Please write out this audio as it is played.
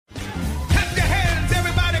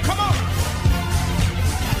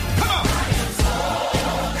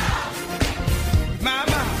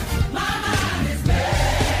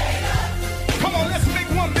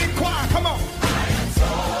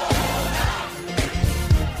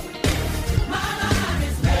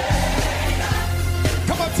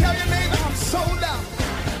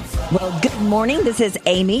Well, good morning. This is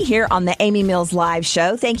Amy here on the Amy Mills Live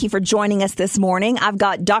Show. Thank you for joining us this morning. I've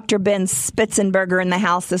got Dr. Ben Spitzenberger in the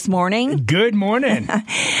house this morning. Good morning.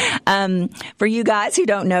 For you guys who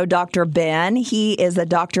don't know Dr. Ben, he is a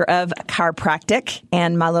doctor of chiropractic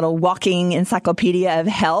and my little walking encyclopedia of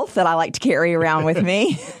health that I like to carry around with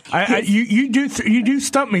me. You do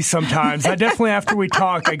stump me sometimes. I definitely, after we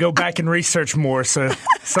talk, I go back and research more, so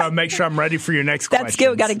I make sure I'm ready for your next question. That's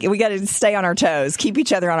good. We got to stay on our toes, keep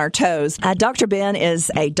each other on our toes. Dr. Ben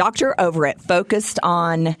is a doctor over at Focused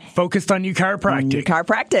on You Chiropractic.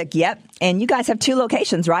 Chiropractic, yep. And you guys have 2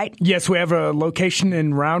 locations, right? Yes, we have a location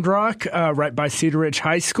in Round Rock, right by Cedar Ridge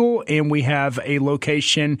High School, and we have a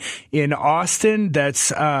location in Austin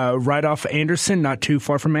that's right off Anderson, not too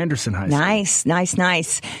far from Anderson High School.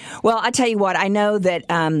 Nice. Well, I tell you what, I know that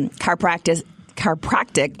chiropractic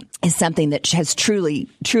is something that has truly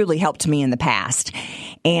helped me in the past.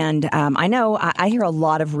 And I know I hear a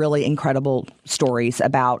lot of really incredible stories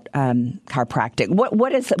about chiropractic.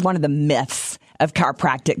 What is one of the myths of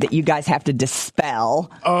chiropractic that you guys have to dispel?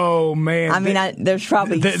 Oh man! I mean, there's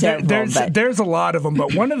probably several. There's a lot of them,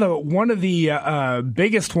 but one of the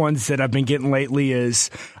biggest ones that I've been getting lately is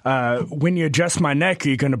when you adjust my neck, are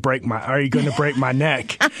you going to break my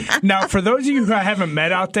neck? Now, for those of you who I haven't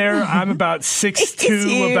met out there, I'm about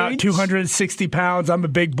 6'2", about 260 pounds. I'm a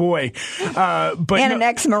big boy, but and an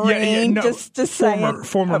ex-Marine. Just to say,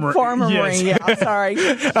 former Marine. Yeah, sorry.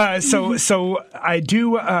 So I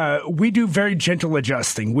do. We do very gentle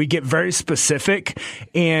adjusting. We get very specific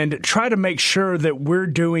and try to make sure that we're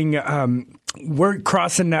doing. We're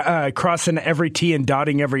crossing every T and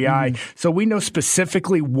dotting every I. So we know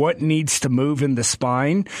specifically what needs to move in the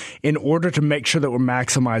spine in order to make sure that we're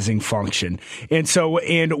maximizing function. And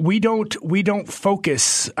we don't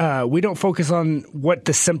focus on what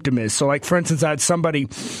the symptom is. So like, for instance, I had somebody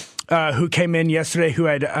who came in yesterday who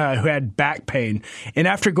had back pain, and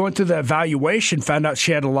after going through the evaluation, found out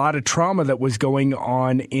she had a lot of trauma that was going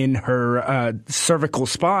on in her cervical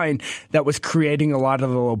spine that was creating a lot of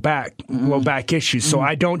the low back issues. So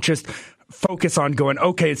I don't just focus on going,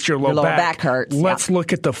 okay, it's your low back hurts. Let's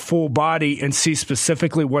look at the full body and see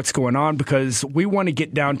specifically what's going on, because we want to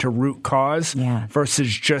get down to root cause versus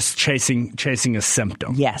just chasing a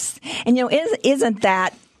symptom. Yes, and isn't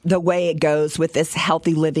that the way it goes with this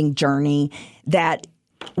healthy living journey, that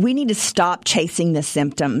we need to stop chasing the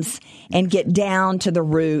symptoms and get down to the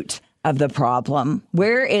root of the problem.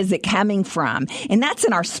 Where is it coming from? And that's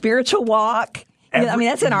in our spiritual walk.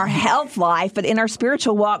 That's in our health life, but in our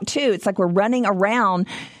spiritual walk too. It's like we're running around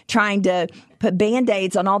trying to put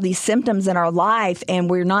Band-Aids on all these symptoms in our life, and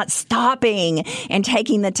we're not stopping and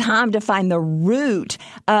taking the time to find the root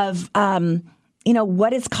of,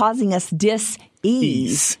 what is causing us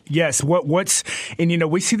dis-ease. Yes.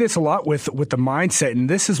 We see this a lot with the mindset, and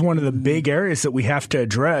this is one of the big areas that we have to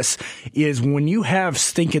address, is when you have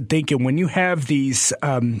stinking thinking, when you have these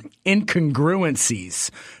incongruencies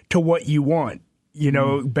to what you want.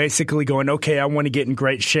 Basically going, okay, I want to get in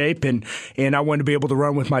great shape and I want to be able to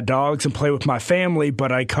run with my dogs and play with my family,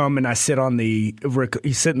 but I come and I sit in the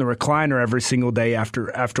recliner every single day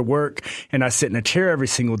after work, and I sit in a chair every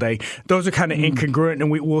single day. Those are kind of incongruent,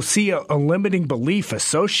 and we'll see a limiting belief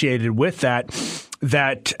associated with that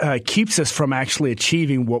keeps us from actually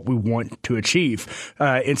achieving what we want to achieve.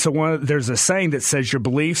 And so there's a saying that says your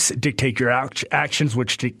beliefs dictate your actions,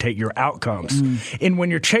 which dictate your outcomes. And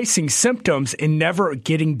when you're chasing symptoms and never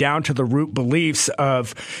getting down to the root beliefs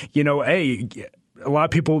of, hey, a lot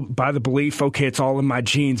of people buy the belief, okay, it's all in my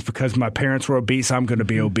genes. Because my parents were obese, I'm going to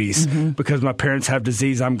be obese. Because my parents have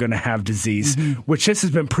disease, I'm going to have disease. Which this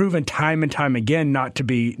has been proven time and time again not to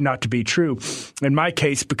be true. In my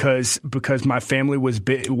case, because my family was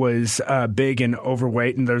big and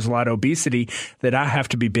overweight, and there's a lot of obesity, that I have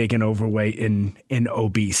to be big and overweight and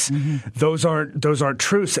obese. Those aren't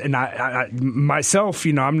truths. And I myself,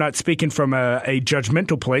 I'm not speaking from a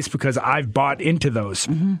judgmental place, because I've bought into those.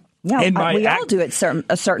 No, we all do at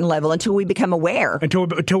a certain level until we become aware. Until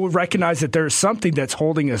we recognize that there's something that's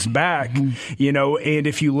holding us back, and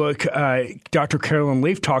if you look, Dr. Carolyn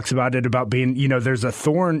Leaf talks about it, about being, there's a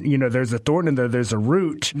thorn, there's a thorn in there, there's a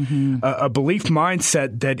root, a belief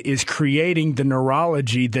mindset that is creating the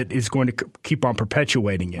neurology that is going to keep on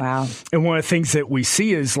perpetuating it. Wow. And one of the things that we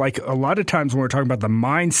see is, like, a lot of times when we're talking about the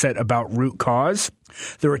mindset about root cause,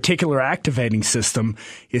 the reticular activating system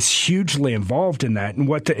is hugely involved in that. And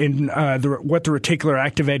what the reticular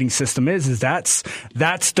activating system is that's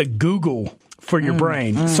the Google for your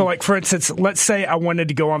brain. So, like, for instance, let's say I wanted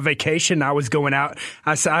to go on vacation. I was going out.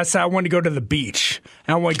 I said I want to go to the beach.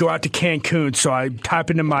 I want to go out to Cancun. So I type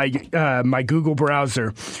into my Google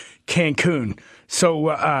browser, Cancun. So,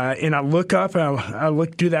 and I look up, and I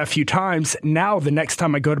do that a few times. Now, the next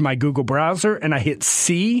time I go to my Google browser and I hit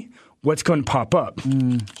C, what's going to pop up?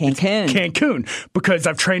 Cancun, because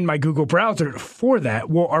I've trained my Google browser for that.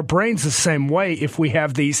 Well, our brain's the same way. If we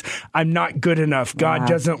have these, I'm not good enough. God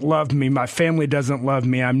doesn't love me. My family doesn't love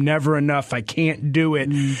me. I'm never enough. I can't do it.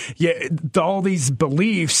 Yeah, all these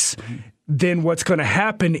beliefs, then what's going to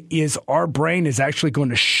happen is our brain is actually going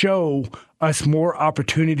to show us more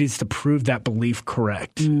opportunities to prove that belief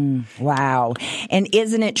correct. Wow. And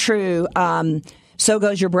isn't it true? So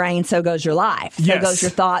goes your brain, so goes your life. So goes your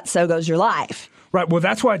thought, so goes your life. Right. Well,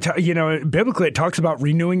 that's why, biblically it talks about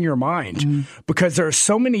renewing your mind because there are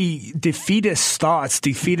so many defeatist thoughts,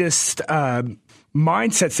 defeatist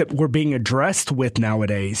mindsets that we're being addressed with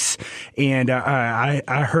nowadays. And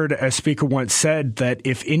I heard a speaker once said that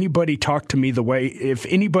if anybody talked to me the way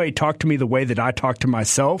that I talk to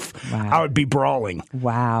myself, I would be brawling.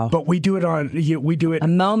 Wow. But we do it a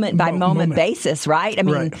moment by moment basis, right? I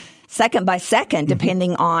mean, second by second,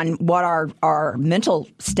 depending on what our mental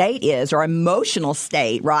state is, or emotional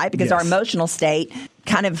state, right? Because our emotional state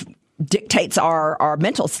kind of dictates our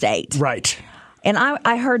mental state. Right. And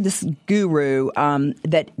I heard this guru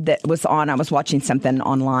that was on, I was watching something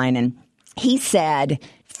online, and he said,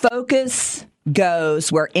 focus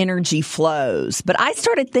goes where energy flows. But I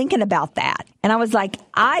started thinking about that, and I was like,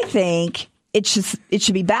 I think it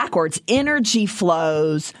should be backwards. Energy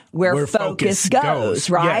flows where focus goes,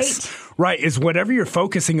 right? Yes. Right. Is whatever you're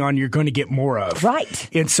focusing on, you're going to get more of. Right.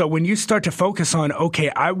 And so when you start to focus on,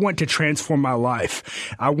 okay, I want to transform my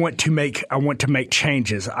life. I want to make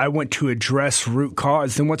changes. I want to address root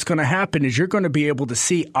cause. Then what's going to happen is you're going to be able to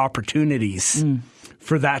see opportunities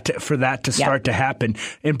for that to start to happen.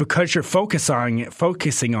 And because you're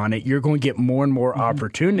focusing on it, you're going to get more and more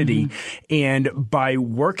opportunity. And by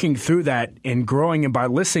working through that and growing and by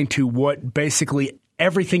listening to what basically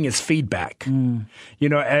everything is feedback.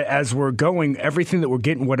 As we're going, everything that we're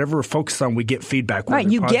getting, whatever we're focused on, we get feedback. Right.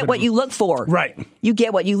 You get what you look for. Right. You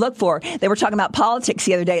get what you look for. They were talking about politics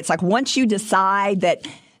the other day. It's like once you decide that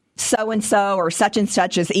so-and-so or such and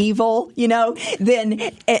such is evil, then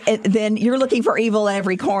you're looking for evil in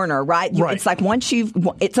every corner, right? It's like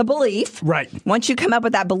it's a belief. Right. Once you come up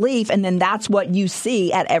with that belief, and then that's what you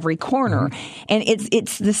see at every corner. And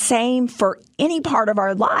it's the same for any part of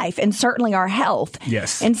our life and certainly our health.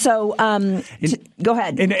 Yes. And so go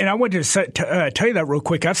ahead. And I wanted to tell you that real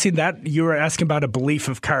quick. I've seen that. You were asking about a belief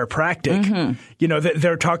of chiropractic.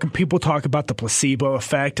 People talk about the placebo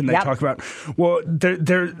effect, and they talk about, well,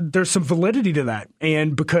 there's some validity to that.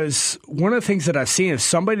 And because one of the things that I've seen, if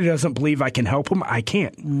somebody doesn't believe I can help them, I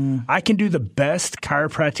can't. I can do the best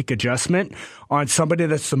chiropractic adjustment on somebody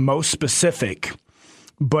that's the most specific.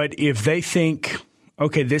 But if they think,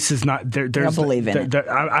 okay, this is not, I don't believe in it.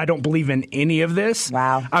 I don't believe in any of this.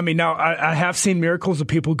 Wow. I mean, now I have seen miracles of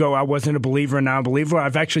people go, I wasn't a believer and now I'm a believer.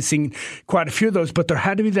 I've actually seen quite a few of those, but there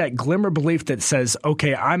had to be that glimmer belief that says,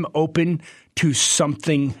 okay, I'm open to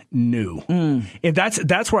something new. And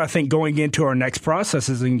that's where I think going into our next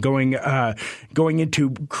processes and going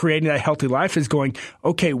into creating that healthy life is going,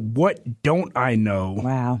 okay, what don't I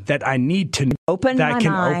know that I need to know open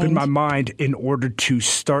my mind in order to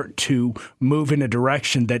start to move in a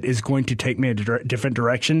direction that is going to take me in a different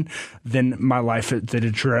direction than my life,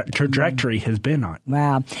 the trajectory has been on.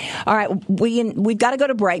 Wow. All right. We've got to go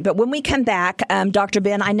to break, but when we come back, Dr.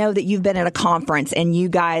 Ben, I know that you've been at a conference and you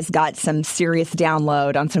guys got some serious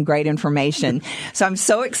download on some great information. So I'm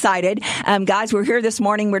so excited. Guys, we're here this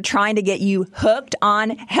morning. We're trying to get you hooked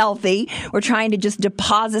on healthy. We're trying to just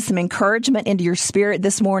deposit some encouragement into your spirit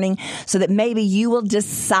this morning so that maybe you will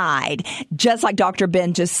decide, just like Dr.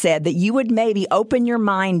 Ben just said, that you would maybe open your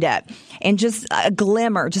mind up and just a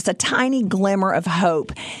glimmer, just a tiny glimmer of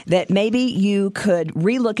hope that maybe you could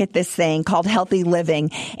relook at this thing called healthy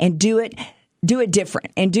living and do it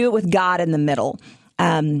different and do it with God in the middle.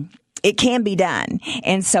 It can be done.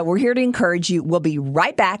 And so we're here to encourage you. We'll be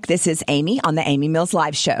right back. This is Amy on the Amy Mills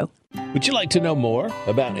Live Show. Would you like to know more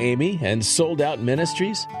about Amy and Sold Out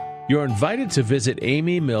Ministries? You're invited to visit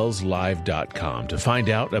amymillslive.com to find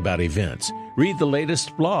out about events, read the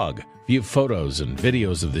latest blog, view photos and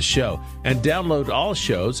videos of the show, and download all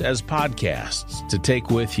shows as podcasts to take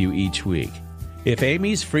with you each week. If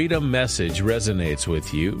Amy's freedom message resonates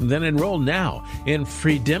with you, then enroll now in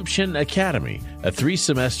Freedemption Academy, a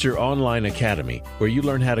 3-semester online academy where you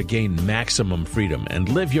learn how to gain maximum freedom and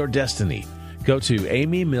live your destiny. Go to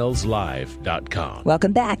amymillslive.com.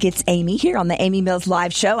 Welcome back. It's Amy here on the Amy Mills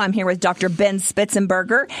Live Show. I'm here with Dr. Ben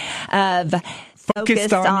Spitzenberger of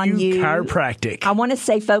Focused on You Chiropractic. I want to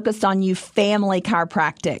say Focused on You Family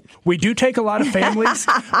Chiropractic. We do take a lot of families,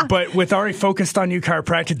 but with already Focused on You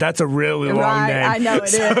Chiropractic, that's a really long name. I know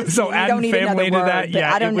it is. So adding family into that,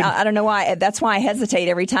 I don't know why. That's why I hesitate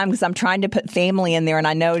every time, because I'm trying to put family in there and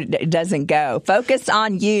I know it doesn't go. Focused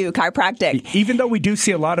on You Chiropractic. Even though we do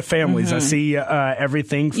see a lot of families, I see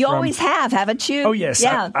everything. You always have, haven't you? Oh yes,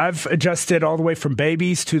 yeah. I've adjusted all the way from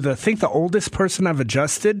babies to I think the oldest person I've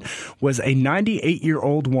adjusted was a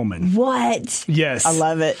 98-year-old woman. What? Yes, I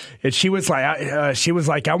love it. And she was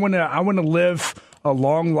like, I want to live a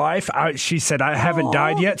long life. She said, I haven't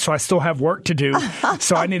died yet, so I still have work to do.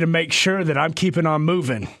 So I need to make sure that I'm keeping on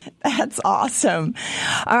moving. That's awesome.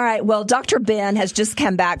 All right. Well, Dr. Ben has just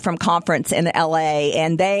come back from conference in LA,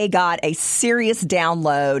 and they got a serious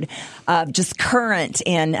download of just current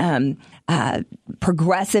and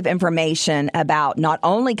progressive information about not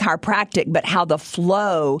only chiropractic, but how the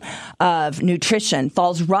flow of nutrition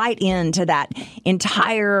falls right into that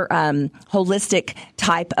entire holistic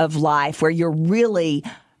type of life, where you're really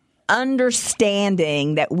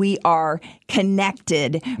understanding that we are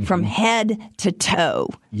connected from head to toe.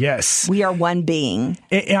 Yes. We are one being.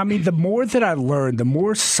 I mean, the more that I learn, the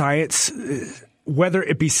more science, whether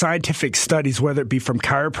it be scientific studies, whether it be from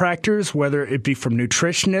chiropractors, whether it be from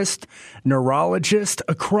nutritionists, neurologists,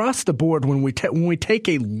 across the board, when we take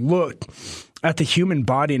a look at the human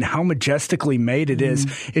body and how majestically made it is,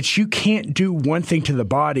 it's you can't do one thing to the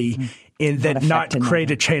body and then not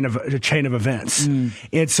create a chain of events.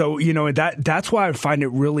 And so, that's why I find it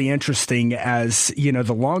really interesting as,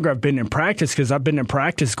 the longer I've been in practice, because I've been in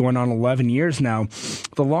practice going on 11 years now,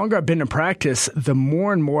 the longer I've been in practice, the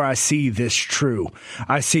more and more I see this true.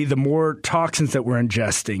 I see the more toxins that we're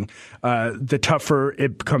ingesting, the tougher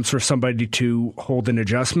it becomes for somebody to hold an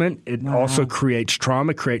adjustment. It also creates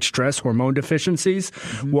trauma, creates stress, hormone deficiencies.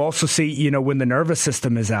 We'll also see, when the nervous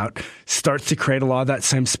system is out, starts to create a lot of that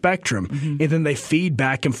same spectrum. And then they feed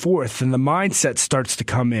back and forth, and the mindset starts to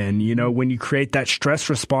come in. When you create that stress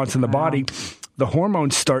response in the body, the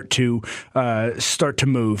hormones start to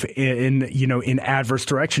move in adverse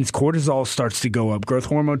directions. Cortisol starts to go up. Growth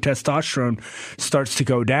hormone, testosterone starts to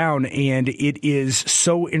go down, and it is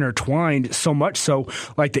so intertwined, so much so,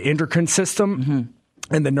 like the endocrine system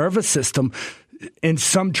and the nervous system. In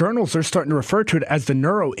some journals, they're starting to refer to it as the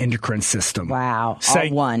neuroendocrine system. Wow.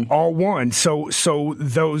 All one. So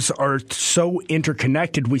those are so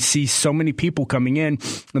interconnected. We see so many people coming in.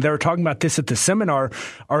 They were talking about this at the seminar,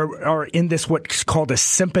 are in this what's called a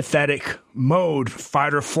sympathetic mode,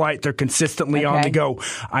 fight or flight. They're consistently on the go.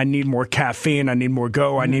 I need more caffeine. I need more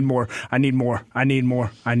go. I need more. I need more. I need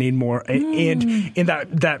more. I need more. And in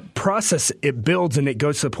that process, it builds and it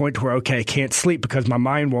goes to the point where, okay, I can't sleep because my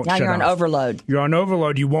mind won't shut off. Now you're on overload. You're on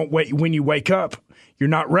overload. You won't wait. When you wake up, you're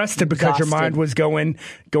not rested because your mind was going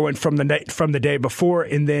from the day before,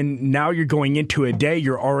 and then now you're going into a day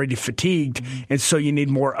you're already fatigued, and so you need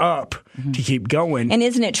more up to keep going. And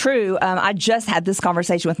isn't it true? I just had this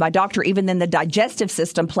conversation with my doctor. Even then, the digestive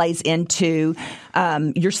system plays into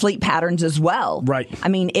your sleep patterns as well. Right. I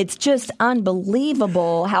mean, it's just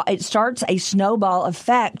unbelievable how it starts a snowball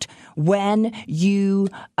effect when you.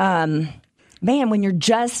 When you're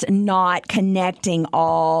just not connecting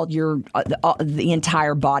all the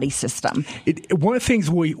entire body system. One of the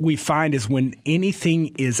things we find is when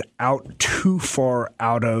anything is out too far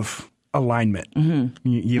out of alignment.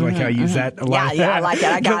 You like how I use that? Alignment? Yeah, I like it.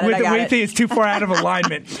 I got it. When anything is too far out of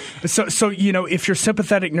alignment. So if your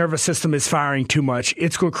sympathetic nervous system is firing too much,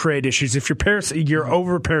 it's going to create issues. If you're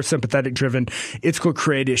over parasympathetic driven, it's going to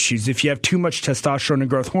create issues. If you have too much testosterone and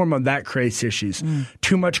growth hormone, that creates issues.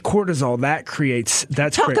 Too much cortisol,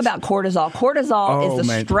 Talk about cortisol. Cortisol is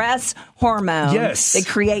the stress hormone that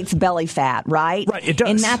creates belly fat, right? Right, it does.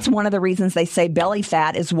 And that's one of the reasons they say belly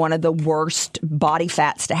fat is one of the worst body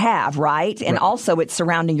fats to have, right? And also it's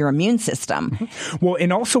surrounding your immune system. Well,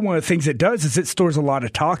 and also one of the things it does is it stores a lot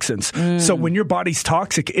of toxins. So when your body's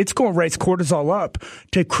toxic, it's going to raise cortisol up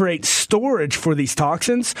to create storage for these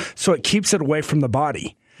toxins, so it keeps it away from the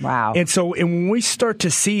body. Wow. And when we start to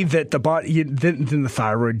see that the body, then the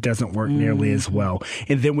thyroid doesn't work nearly as well.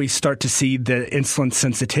 And then we start to see the insulin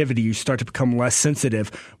sensitivity. You start to become less sensitive,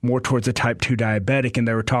 more towards a type 2 diabetic. And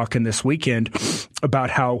they were talking this weekend about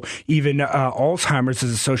how even Alzheimer's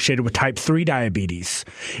is associated with type 3 diabetes.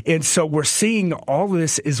 And so we're seeing all of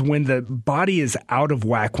this is when the body is out of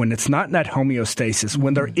whack, when it's not in that homeostasis,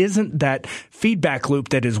 when there isn't that feedback loop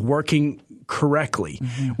that is working correctly.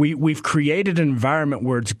 We've created an environment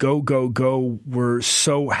where it's go, go, go. We're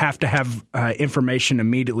have to have information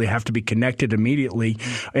immediately, have to be connected immediately.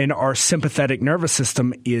 And our sympathetic nervous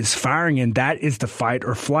system is firing, and that is the fight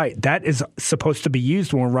or flight. That is supposed to be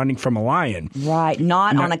used when we're running from a lion. Right.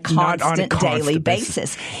 Not on a constant daily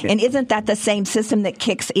basis. And isn't that the same system that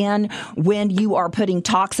kicks in when you are putting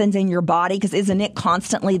toxins in your body? Because isn't it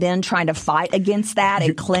constantly then trying to fight against that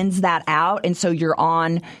and cleanse that out? And so you're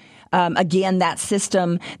on, again, that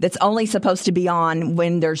system that's only supposed to be on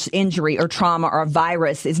when there's injury or trauma or a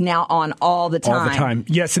virus is now on all the time. All the time.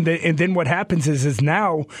 Yes. And then what happens is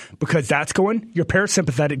now, because that's going, your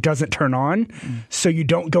parasympathetic doesn't turn on. So you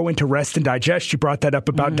don't go into rest and digest. You brought that up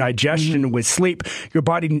about digestion with sleep. Your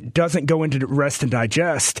body doesn't go into rest and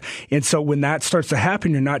digest. And so when that starts to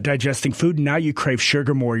happen, you're not digesting food. And now you crave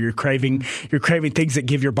sugar more. You're craving things that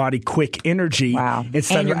give your body quick energy. Wow.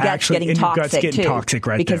 Instead and your of gut's getting toxic getting too, toxic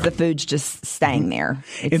right because there. The food's just staying there.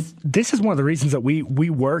 And this is one of the reasons that we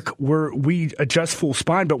adjust full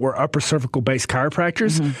spine, but we're upper cervical based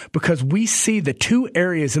chiropractors because we see the two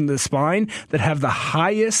areas in the spine that have the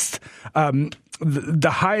highest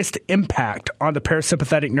impact on the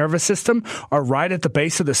parasympathetic nervous system are right at the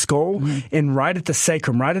base of the skull and right at the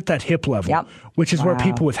sacrum, right at that hip level, which is where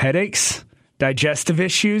people with headaches, digestive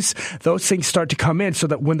issues, those things start to come in, so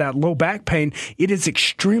that when that low back pain, it is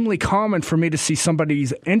extremely common for me to see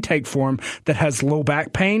somebody's intake form that has low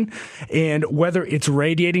back pain, and whether it's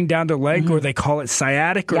radiating down the leg or they call it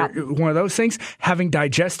sciatic or one of those things, having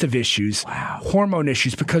digestive issues, hormone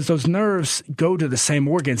issues, because those nerves go to the same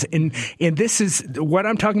organs. And this is what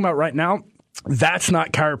I'm talking about right now. That's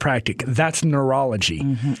not chiropractic. That's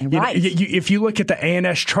neurology. Right. If you look at the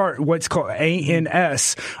ANS chart, what's called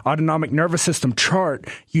ANS, autonomic nervous system chart,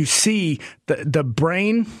 you see the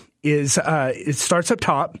brain is it starts up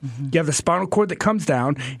top. You have the spinal cord that comes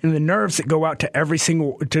down, and the nerves that go out to every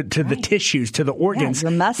single to the tissues, to the organs.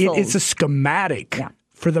 Your muscles. It's a schematic.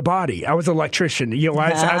 For the body. I was an electrician. I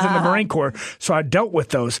was in the Marine Corps, so I dealt with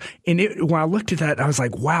those. And when I looked at that, I was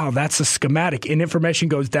like, wow, that's a schematic. And information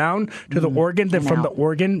goes down to the organ, then from the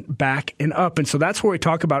organ back and up. And so that's where we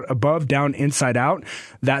talk about above, down, inside out.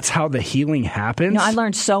 That's how the healing happens. I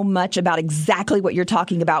learned so much about exactly what you're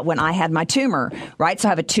talking about when I had my tumor, right? So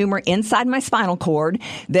I have a tumor inside my spinal cord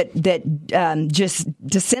that just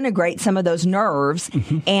disintegrates some of those nerves.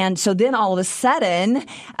 And so then all of a sudden,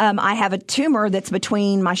 I have a tumor that's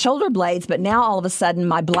between my shoulder blades, but now all of a sudden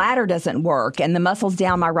my bladder doesn't work and the muscles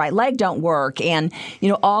down my right leg don't work. And,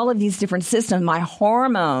 all of these different systems, my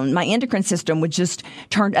hormone, my endocrine system was just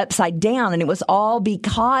turned upside down. And it was all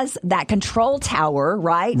because that control tower,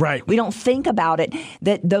 right? Right. We don't think about it,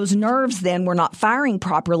 that those nerves then were not firing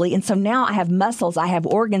properly. And so now I have muscles, I have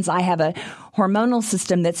organs, I have a hormonal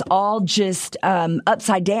system that's all just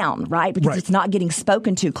upside down, right? Because it's not getting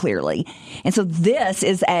spoken to clearly. And so this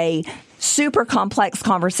is a super complex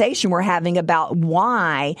conversation we're having about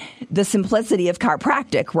why the simplicity of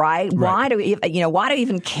chiropractic, right? Why do we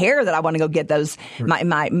even care that I want to go get those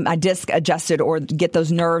my disc adjusted or get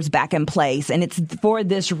those nerves back in place? And it's for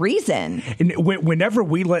this reason. And whenever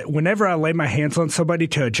I lay my hands on somebody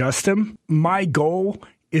to adjust them, my goal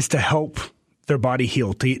is to help their body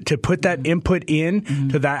heal, to put that input in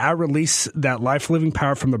to that. I release that life-living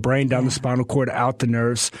power from the brain down the spinal cord, out the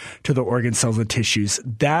nerves to the organ cells and tissues.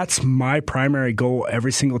 That's my primary goal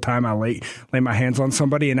every single time I lay my hands on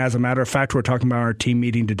somebody. And as a matter of fact, we're talking about our team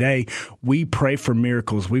meeting today. We pray for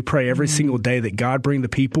miracles. We pray every single day that God bring the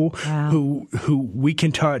people who we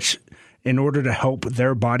can touch in order to help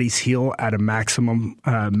their bodies heal at a maximum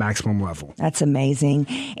level. That's amazing.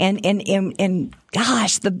 And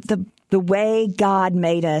gosh, the way God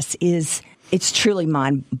made us it's truly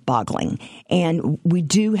mind-boggling. And we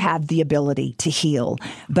do have the ability to heal,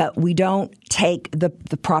 but we don't take the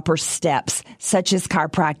proper steps, such as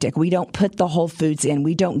chiropractic. We don't put the whole foods in.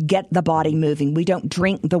 We don't get the body moving. We don't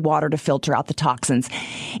drink the water to filter out the toxins.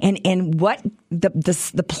 And what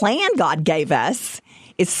the plan God gave us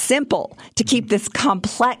is simple, to keep this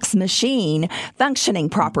complex machine functioning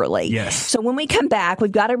properly. Yes. So when we come back,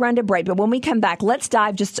 we've got to run to break, but when we come back, let's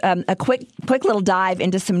dive just a quick little dive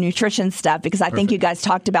into some nutrition stuff, because I think you guys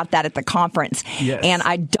talked about that at the conference. Yes. And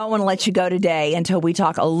I don't want to let you go today until we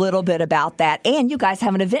talk a little bit about that. And you guys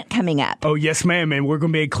have an event coming up. Oh, yes, ma'am. And we're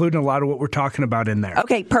going to be including a lot of what we're talking about in there.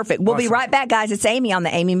 Okay, perfect. We'll be right back, guys. It's Amy on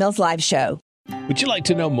the Amy Mills Live Show. Would you like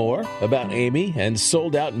to know more about Amy and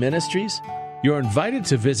Sold Out Ministries? You're invited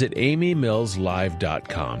to visit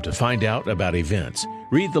amymillslive.com to find out about events,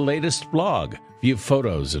 read the latest blog, view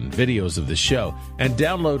photos and videos of the show, and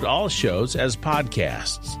download all shows as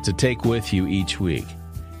podcasts to take with you each week.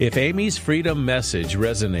 If Amy's freedom message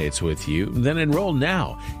resonates with you, then enroll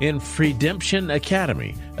now in Freedemption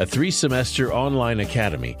Academy, a 3-semester online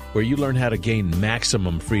academy where you learn how to gain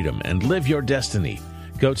maximum freedom and live your destiny.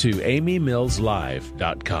 Go to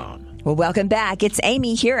amymillslive.com. Well, welcome back. It's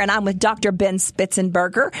Amy here, and I'm with Dr. Ben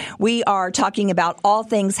Spitzenberger. We are talking about all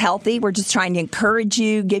things healthy. We're just trying to encourage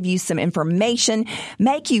you, give you some information,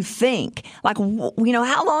 make you think. Like,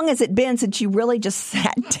 how long has it been since you really just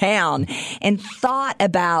sat down and thought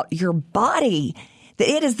about your body, that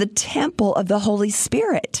it is the temple of the Holy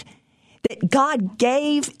Spirit, that God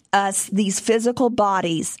gave us these physical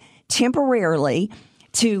bodies temporarily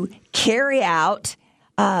to carry out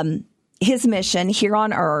His mission here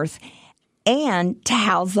on earth and to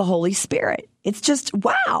house the Holy Spirit. It's just,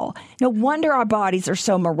 wow. No wonder our bodies are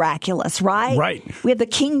so miraculous, right? Right. We have the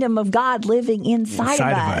kingdom of God living inside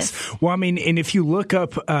of us. Well, I mean, and if you look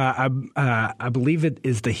up, I believe it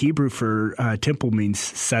is the Hebrew for temple means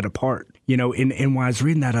set apart. And when I was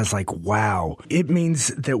reading that, I was like, wow. It means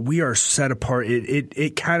that we are set apart.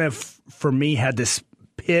 It kind of, for me, had this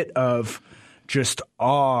pit of just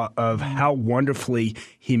awe of how wonderfully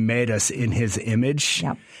He made us in His image.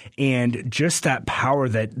 Yep. And just that power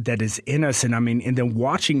that is in us. And and then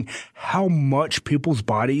watching how much people's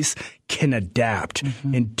bodies can adapt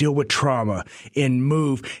and deal with trauma and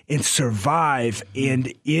move and survive.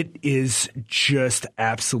 And it is just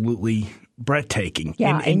absolutely breathtaking.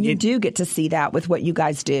 Yeah, and you do get to see that with what you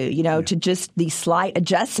guys do, to just these slight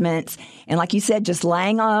adjustments. And like you said, just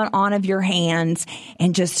laying on of your hands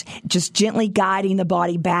and just gently guiding the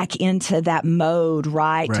body back into that mode,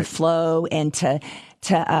 right? To flow and to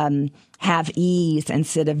have ease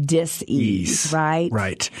instead of dis-ease, right?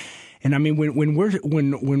 Right. And when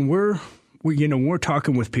we're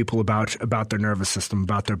talking with people about their nervous system,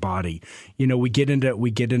 about their body, we get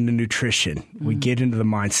into nutrition, we get into the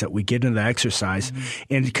mindset, we get into the exercise,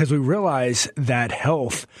 and because we realize that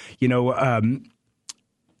health is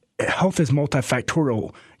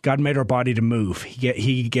multifactorial. God made our body to move.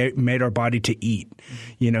 He made our body to eat.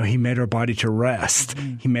 He made our body to rest.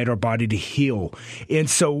 He made our body to heal. And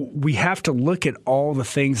so we have to look at all the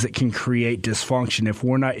things that can create dysfunction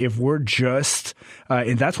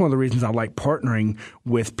and that's one of the reasons I like partnering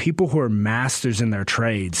with people who are masters in their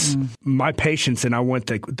trades. My patients, and I want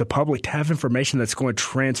the public to have information that's going to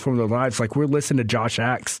transform their lives. Like, we're listening to Josh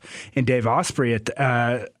Axe and Dave Osprey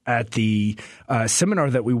at the seminar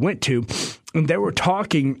that we went to, and they were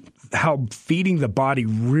talking how feeding the body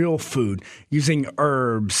real food, using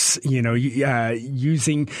herbs,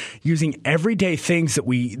 using everyday things that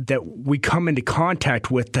we come into contact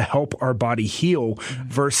with to help our body heal,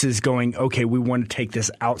 versus going, okay, we want to take this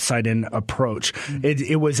outside in approach.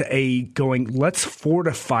 It was let's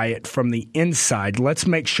fortify it from the inside. Let's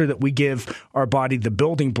make sure that we give our body the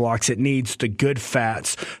building blocks it needs, the good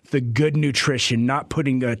fats, the good nutrition, not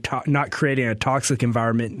creating a toxic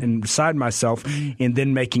environment inside myself and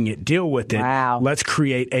then making it deal with it. Wow. Let's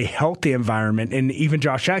create a healthy environment. And even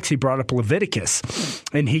Josh Axe brought up Leviticus,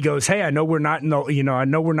 and he goes, "Hey, I know we're not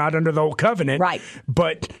under the old covenant, right?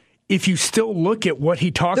 But if you still look at what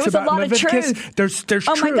he talks about in Leviticus, there's truth.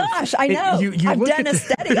 Oh my gosh, I know. I've done a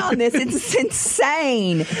study on this. It's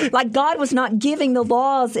insane. Like, God was not giving the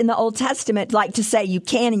laws in the Old Testament like to say you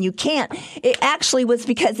can and you can't. It actually was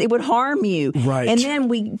because it would harm you. Right. And then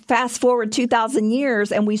we fast forward 2,000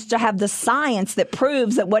 years and we still have the science that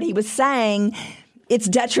proves that what he was saying, it's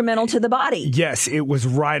detrimental to the body. Yes, it was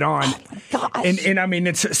right on. Oh my gosh.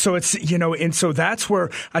 And so that's where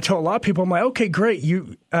I tell a lot of people, I'm like, okay, great.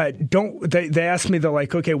 They ask me, they're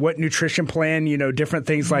like, okay, what nutrition plan, different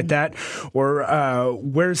things like that. Or,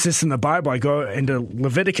 where's this in the Bible? I go into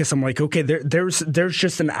Leviticus. I'm like, okay, there's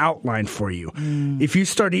just an outline for you. If you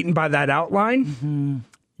start eating by that outline,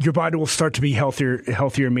 your body will start to be healthier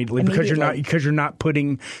immediately because you're not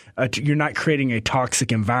creating a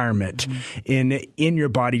toxic environment in your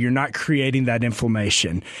body. You're not creating that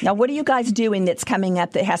inflammation. Now, what are you guys doing that's coming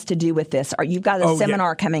up that has to do with this? You've got a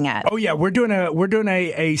seminar coming up. Oh yeah, we're doing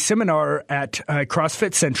a seminar at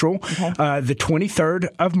CrossFit Central, the 23rd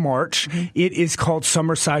of March. It is called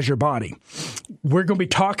Summersize Your Body. We're going to be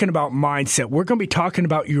talking about mindset. We're going to be talking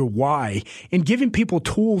about your why and giving people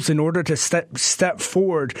tools in order to step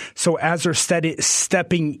forward. So as they're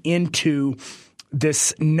stepping into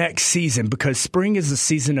this next season, because spring is a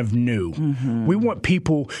season of new. We want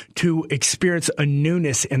people to experience a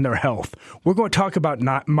newness in their health. We're going to talk about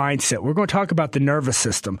mindset. We're going to talk about the nervous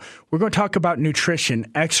system. We're going to talk about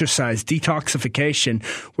nutrition, exercise, detoxification.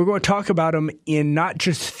 We're going to talk about them in not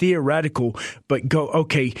just theoretical, but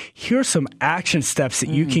okay, here's some action steps that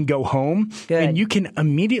you can go home and you can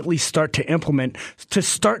immediately start to implement to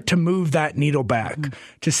start to move that needle back,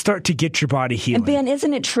 to start to get your body healing. And Ben,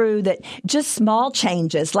 isn't it true that just small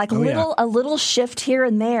changes, like a little shift here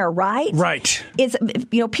and there, right? Right. Is,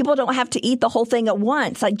 people don't have to eat the whole thing at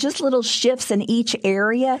once. Like just little shifts in each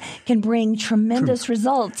area can bring tremendous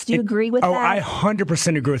results. Do you agree with that? I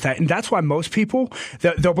 100% agree with that. And that's why most people,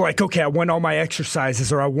 they'll be like, okay, I want all my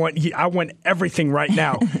exercises, or I want everything right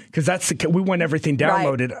now, because we want everything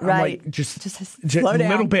downloaded. Right. I'm like, just slow a down.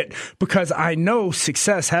 little bit, because I know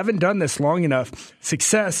success, haven't done this long enough,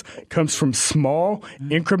 success comes from small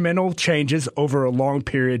incremental changes over a long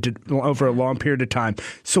period of time.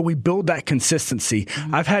 So we build that consistency.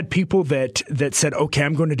 I've had people that said, okay,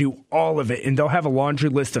 I'm going to do all of it, and they'll have a laundry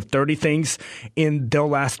list of 30 things and they'll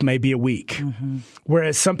last maybe a week.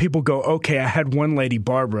 Whereas some people go, okay, I had one lady,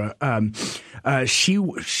 Barbara,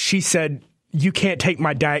 she said, you can't take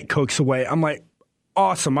my Diet Cokes away. I'm like,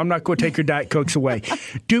 awesome. I'm not going to take your Diet Cokes away.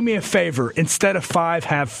 Do me a favor. Instead of 5,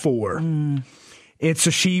 have 4. And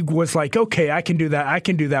so she was like, okay, I can do that. I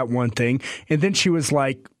can do that one thing. And then she was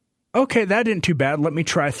like, okay, that isn't too bad. Let me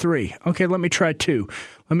try 3. Okay, let me try 2.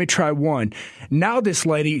 Let me try 1. Now this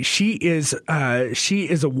lady, she is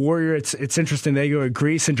a warrior. It's interesting. They go to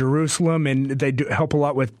Greece and Jerusalem, and they help a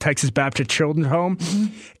lot with Texas Baptist Children's Home.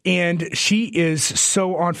 And she is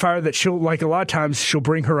so on fire that she'll, like a lot of times, she'll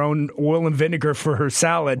bring her own oil and vinegar for her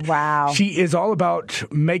salad. Wow. She is all about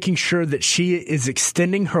making sure that she is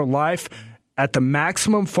extending her life at the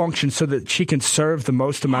maximum function so that she can serve the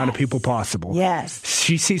most amount of people possible. Yes.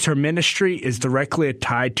 She sees her ministry is directly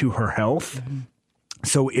tied to her health.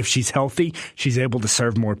 So if she's healthy, she's able to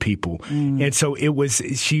serve more people. And so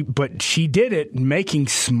but she did it making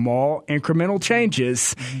small incremental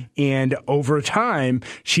changes. And over time,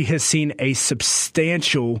 she has seen a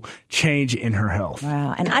substantial change in her health.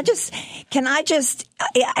 Wow. And can I just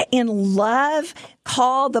in love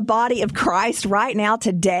call the body of Christ right now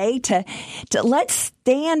today to let's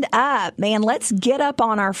stand up, man. Let's get up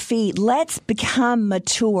on our feet. Let's become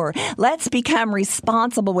mature. Let's become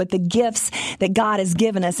responsible with the gifts that God has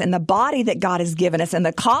given us and the body that God has given us and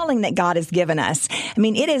the calling that God has given us. I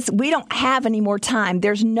mean, we don't have any more time.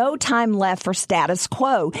 There's no time left for status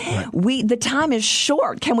quo. Right. The time is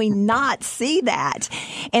short. Can we not see that?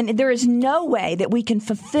 And there is no way that we can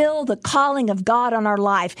fulfill the calling of God on our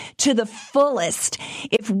life to the fullest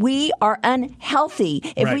if we are unhealthy,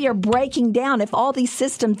 if we are breaking down, if all these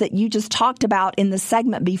systems that you just talked about in the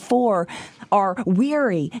segment before are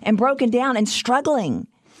weary and broken down and struggling.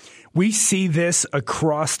 We see this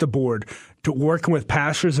across the board, to working with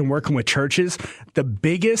pastors and working with churches. The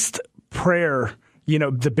biggest prayer,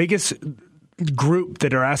 the biggest group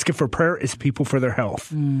that are asking for prayer is people for their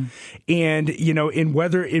health. And, in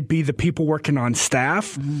whether it be the people working on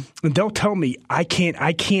staff, and they'll tell me, I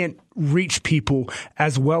can't reach people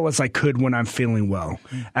as well as I could when I'm feeling well.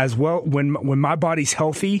 As well, when my body's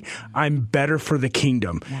healthy, I'm better for the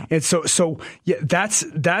kingdom. Yeah. And so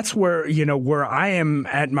that's where, where I am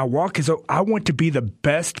at my walk is I want to be the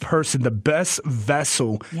best person, the best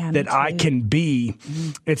vessel that I can be.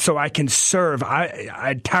 And so I can serve.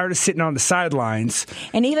 I'm tired of sitting on the sidelines.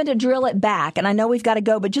 And even to drill it back, and I know we've got to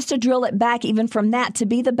go, but just to drill it back even from that, to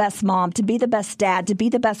be the best mom, to be the best dad, to be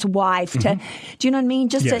the best wife, do you know what I mean?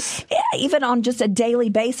 Even on just a daily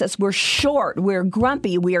basis, we're short, we're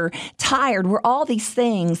grumpy, we're tired, we're all these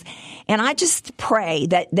things. And I just pray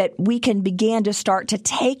that we can begin to start to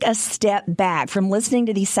take a step back from listening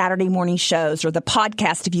to these Saturday morning shows or the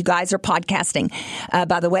podcast, if you guys are podcasting.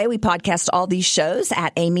 By the way, we podcast all these shows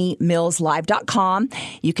at amymillslive.com.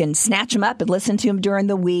 You can snatch them up and listen to them during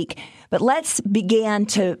the week. But let's begin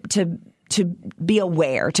to be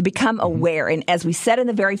aware, to become aware. And as we said in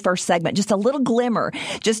the very first segment, just a little glimmer,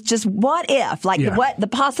 just what if, what the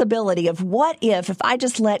possibility of what if I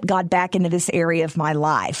just let God back into this area of my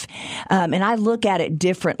life, and I look at it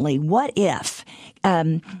differently. What if?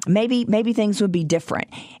 Maybe things would be different.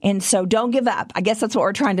 And so don't give up. I guess that's what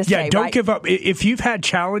we're trying to say. Yeah, don't give up. If you've had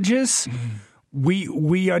challenges,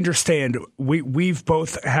 we understand. We've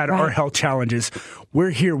both had our health challenges.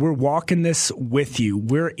 We're here. We're walking this with you.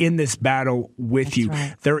 We're in this battle with you.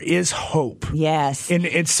 Right. There is hope. Yes.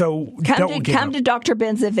 And so come to Dr.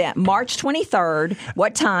 Ben's event, March 23rd.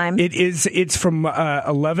 What time? It's from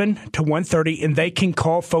 11 to 1:30, and they can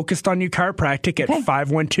call Focused on You Chiropractic at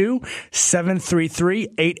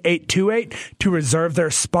 512-733-8828 to reserve their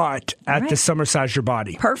spot at the Summersize Your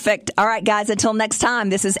Body. Perfect. All right, guys, until next time,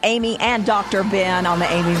 this is Amy and Dr. Ben on the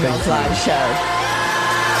Amy Mills Live Show.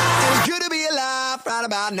 It's good to be alive right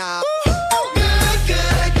about now.